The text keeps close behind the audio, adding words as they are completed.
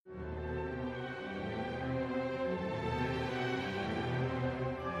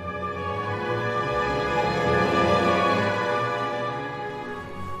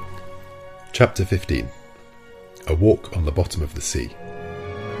Chapter 15. A Walk on the Bottom of the Sea.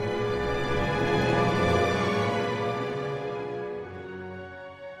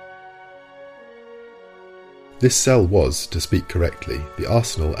 This cell was, to speak correctly, the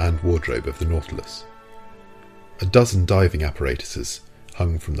arsenal and wardrobe of the Nautilus. A dozen diving apparatuses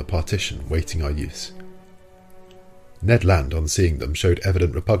hung from the partition waiting our use. Ned Land, on seeing them, showed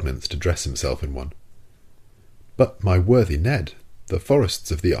evident repugnance to dress himself in one. "But, my worthy Ned, the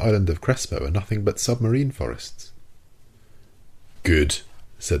forests of the island of Crespo are nothing but submarine forests." "Good,"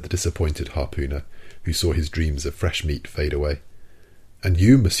 said the disappointed harpooner, who saw his dreams of fresh meat fade away. "And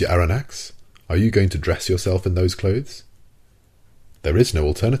you, Monsieur Aronnax, are you going to dress yourself in those clothes?" "There is no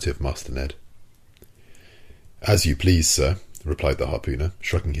alternative, Master Ned." "As you please, sir," replied the harpooner,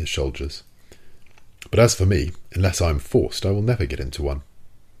 shrugging his shoulders. "But as for me, unless I am forced, I will never get into one."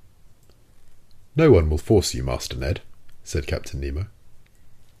 "No one will force you, Master Ned," said Captain Nemo.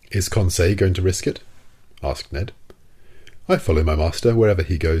 "Is Conseil going to risk it?" asked Ned. "I follow my master wherever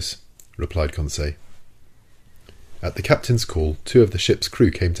he goes," replied Conseil. At the captain's call, 2 of the ship's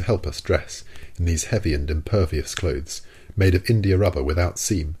crew came to help us dress in these heavy and impervious clothes, made of India rubber without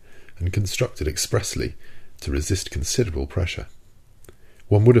seam, and constructed expressly to resist considerable pressure.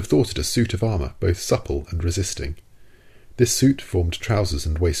 One would have thought it a suit of armour, both supple and resisting. This suit formed trousers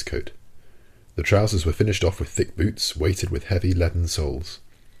and waistcoat. The trousers were finished off with thick boots, weighted with heavy leaden soles.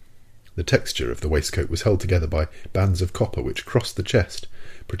 The texture of the waistcoat was held together by bands of copper which crossed the chest,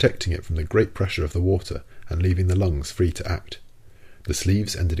 protecting it from the great pressure of the water and leaving the lungs free to act. The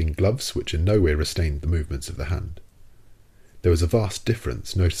sleeves ended in gloves which in no way restrained the movements of the hand. There was a vast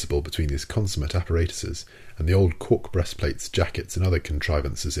difference noticeable between these consummate apparatuses and the old cork breastplates, jackets, and other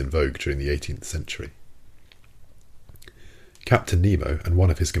contrivances in vogue during the 18th century. Captain Nemo and one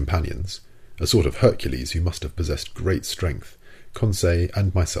of his companions, a sort of Hercules who must have possessed great strength, Conseil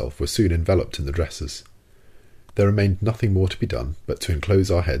and myself were soon enveloped in the dresses. There remained nothing more to be done but to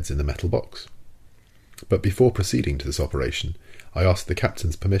enclose our heads in the metal box. But before proceeding to this operation, I asked the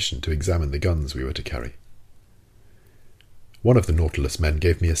captain's permission to examine the guns we were to carry. One of the Nautilus men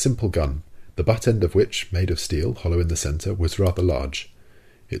gave me a simple gun, the butt end of which, made of steel, hollow in the centre, was rather large.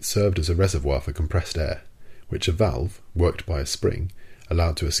 It served as a reservoir for compressed air, which a valve, worked by a spring,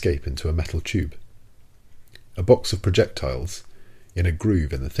 allowed to escape into a metal tube. A box of projectiles, in a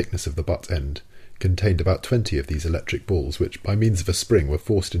groove in the thickness of the butt end, contained about 20 of these electric balls, which, by means of a spring, were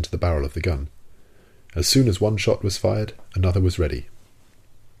forced into the barrel of the gun. As soon as one shot was fired, another was ready.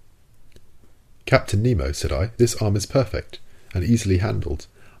 "Captain Nemo," said I, "this arm is perfect, and easily handled.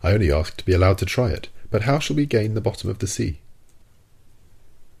 I only ask to be allowed to try it, but how shall we gain the bottom of the sea?"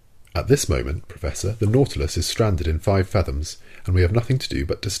 "At this moment, Professor, the Nautilus is stranded in 5 fathoms, and we have nothing to do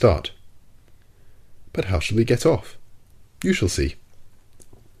but to start." "But how shall we get off?" "You shall see."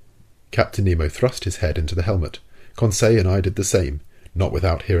 Captain Nemo thrust his head into the helmet. Conseil and I did the same, not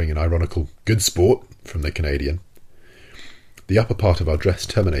without hearing an ironical "good sport" from the Canadian. The upper part of our dress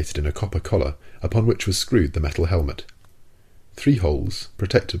terminated in a copper collar, upon which was screwed the metal helmet. 3 holes,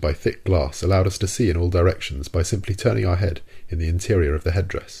 protected by thick glass, allowed us to see in all directions by simply turning our head in the interior of the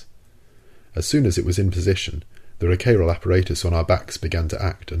headdress. As soon as it was in position, the rocaille apparatus on our backs began to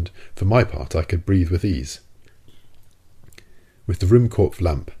act, and, for my part, I could breathe with ease. With the Ruhmkorff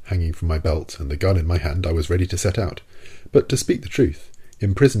lamp hanging from my belt and the gun in my hand, I was ready to set out. But, to speak the truth,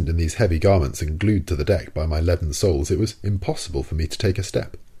 imprisoned in these heavy garments and glued to the deck by my leaden soles, it was impossible for me to take a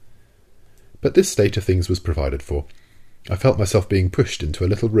step. But this state of things was provided for. I felt myself being pushed into a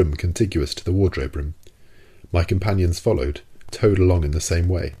little room contiguous to the wardrobe room. My companions followed, towed along in the same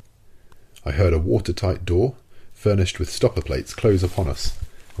way. I heard a watertight door, furnished with stopper plates, close upon us,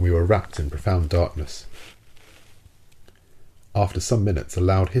 and we were wrapped in profound darkness. After some minutes a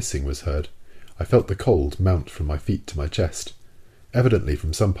loud hissing was heard. I felt the cold mount from my feet to my chest. Evidently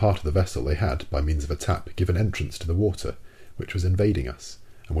from some part of the vessel they had, by means of a tap, given entrance to the water, which was invading us,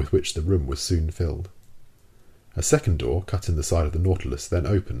 and with which the room was soon filled. A second door, cut in the side of the Nautilus, then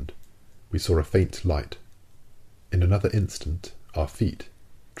opened. We saw a faint light. In another instant our feet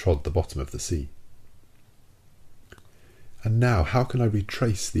trod the bottom of the sea. And now how can I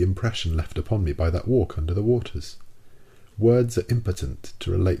retrace the impression left upon me by that walk under the waters? Words are impotent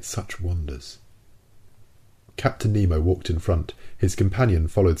to relate such wonders. Captain Nemo walked in front, his companion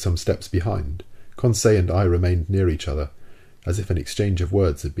followed some steps behind. Conseil and I remained near each other, as if an exchange of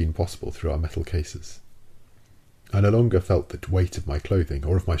words had been possible through our metal cases. I no longer felt the weight of my clothing,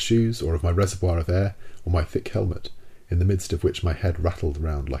 or of my shoes, or of my reservoir of air, or my thick helmet, in the midst of which my head rattled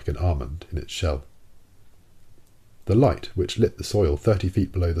round like an almond in its shell. The light, which lit the soil 30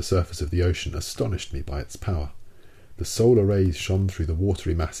 feet below the surface of the ocean, astonished me by its power. The solar rays shone through the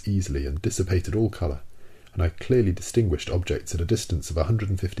watery mass easily and dissipated all colour, and I clearly distinguished objects at a distance of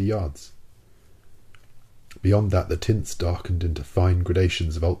 150 yards. Beyond that the tints darkened into fine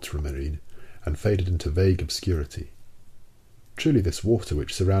gradations of ultramarine, and faded into vague obscurity. Truly this water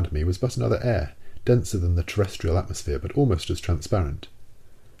which surrounded me was but another air, denser than the terrestrial atmosphere, but almost as transparent.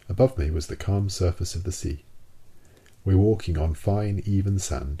 Above me was the calm surface of the sea. We were walking on fine, even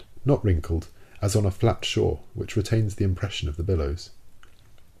sand, not wrinkled, as on a flat shore, which retains the impression of the billows.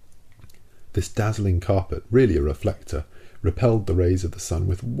 This dazzling carpet, really a reflector, repelled the rays of the sun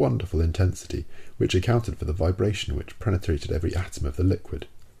with wonderful intensity, which accounted for the vibration which penetrated every atom of the liquid.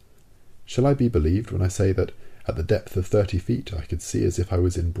 Shall I be believed when I say that, at the depth of 30 feet, I could see as if I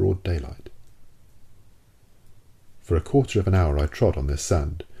was in broad daylight? For a quarter of an hour I trod on this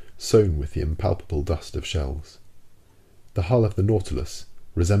sand, sown with the impalpable dust of shells. The hull of the Nautilus,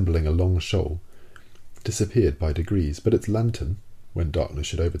 resembling a long shoal, disappeared by degrees, but its lantern, when darkness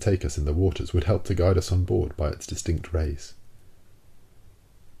should overtake us in the waters, would help to guide us on board by its distinct rays.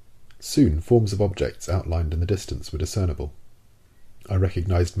 Soon forms of objects outlined in the distance were discernible. I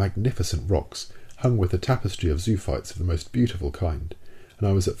recognised magnificent rocks, hung with a tapestry of zoophytes of the most beautiful kind, and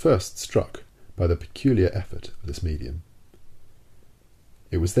I was at first struck by the peculiar effort of this medium.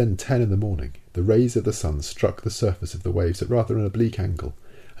 It was then 10 in the morning. The rays of the sun struck the surface of the waves at rather an oblique angle,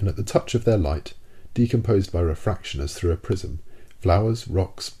 and at the touch of their light, decomposed by refraction as through a prism, flowers,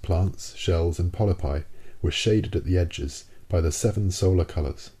 rocks, plants, shells, and polypi were shaded at the edges by the 7 solar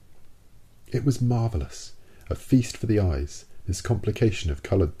colours. It was marvellous, a feast for the eyes, this complication of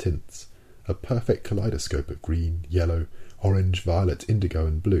coloured tints, a perfect kaleidoscope of green, yellow, orange, violet, indigo,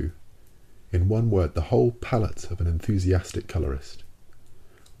 and blue. In one word, the whole palette of an enthusiastic colourist.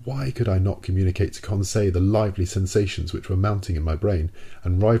 Why could I not communicate to Conseil the lively sensations which were mounting in my brain,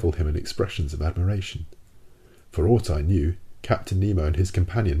 and rival him in expressions of admiration? For aught I knew, Captain Nemo and his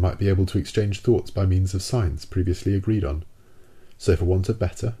companion might be able to exchange thoughts by means of signs previously agreed on. So for want of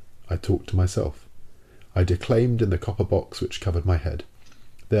better, I talked to myself. I declaimed in the copper box which covered my head,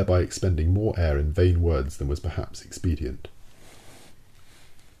 thereby expending more air in vain words than was perhaps expedient.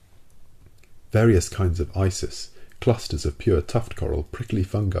 Various kinds of isis, clusters of pure tuft coral, prickly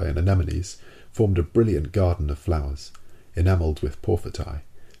fungi, and anemones formed a brilliant garden of flowers, enamelled with porphyry,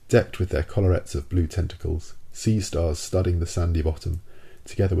 decked with their collarets of blue tentacles, sea stars studding the sandy bottom,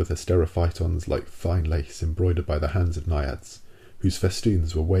 together with asterophytons like fine lace embroidered by the hands of naiads, whose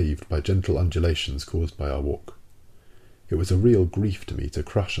festoons were waved by gentle undulations caused by our walk. It was a real grief to me to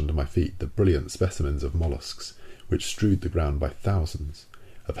crush under my feet the brilliant specimens of molluscs which strewed the ground by thousands,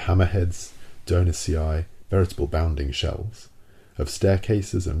 of hammerheads, Donaceae, veritable bounding shells, of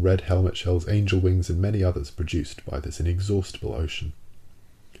staircases and red helmet shells, angel wings, and many others produced by this inexhaustible ocean.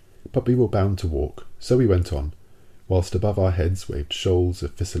 But we were bound to walk, so we went on, whilst above our heads waved shoals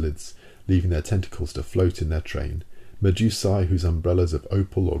of physallids, leaving their tentacles to float in their train, medusae whose umbrellas of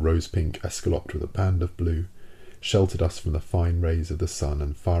opal or rose-pink escalloped with a band of blue sheltered us from the fine rays of the sun,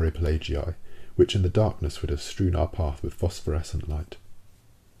 and fiery pelagiae, which in the darkness would have strewn our path with phosphorescent light.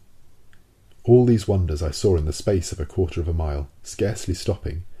 All these wonders I saw in the space of a quarter of a mile, scarcely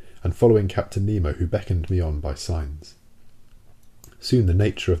stopping, and following Captain Nemo, who beckoned me on by signs. Soon the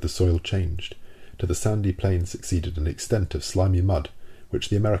nature of the soil changed. To the sandy plain succeeded an extent of slimy mud, which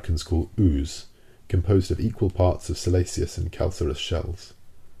the Americans call ooze, composed of equal parts of siliceous and calcareous shells.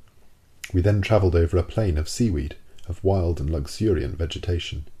 We then travelled over a plain of seaweed, of wild and luxuriant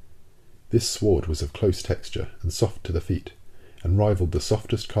vegetation. This sward was of close texture and soft to the feet, and rivalled the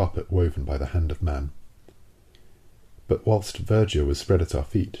softest carpet woven by the hand of man. But whilst verdure was spread at our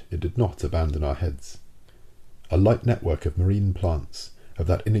feet, it did not abandon our heads. A light network of marine plants, of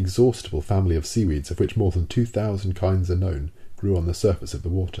that inexhaustible family of seaweeds of which more than 2,000 kinds are known, grew on the surface of the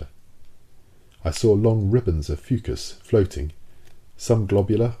water. I saw long ribbons of fucus floating, some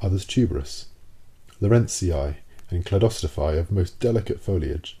globular, others tuberous, Lawrenceae and Cladostophae of most delicate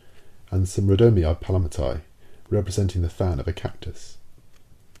foliage, and some Rhodomia palmatae, representing the fan of a cactus.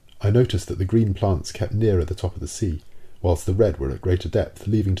 I noticed that the green plants kept nearer the top of the sea, whilst the red were at greater depth,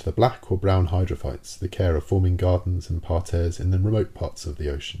 leaving to the black or brown hydrophytes the care of forming gardens and parterres in the remote parts of the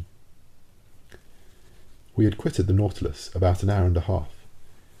ocean. We had quitted the Nautilus about an hour and a half.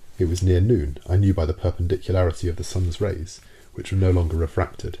 It was near noon, I knew by the perpendicularity of the sun's rays, which were no longer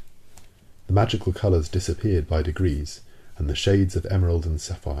refracted. The magical colours disappeared by degrees, and the shades of emerald and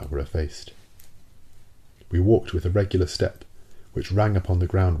sapphire were effaced. We walked with a regular step, which rang upon the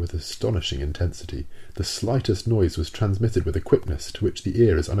ground with astonishing intensity. The slightest noise was transmitted with a quickness to which the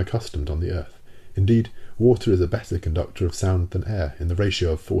ear is unaccustomed on the earth. Indeed, water is a better conductor of sound than air, in the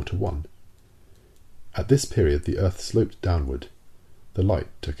ratio of 4 to 1. At this period the earth sloped downward. The light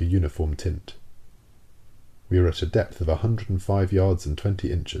took a uniform tint. We were at a depth of 105 yards and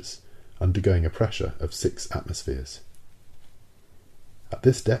 20 inches, undergoing a pressure of 6 atmospheres. At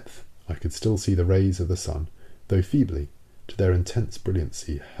this depth I could still see the rays of the sun, though feebly. To their intense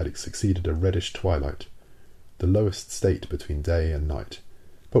brilliancy had succeeded a reddish twilight, the lowest state between day and night,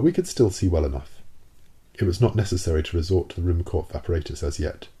 but we could still see well enough. It was not necessary to resort to the Ruhmkorff apparatus as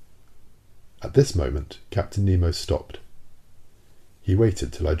yet. At this moment Captain Nemo stopped. He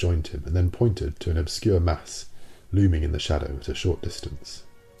waited till I joined him, and then pointed to an obscure mass looming in the shadow at a short distance.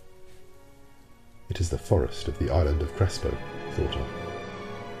 "It is the forest of the island of Crespo," thought I,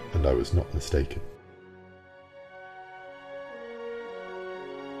 and I was not mistaken.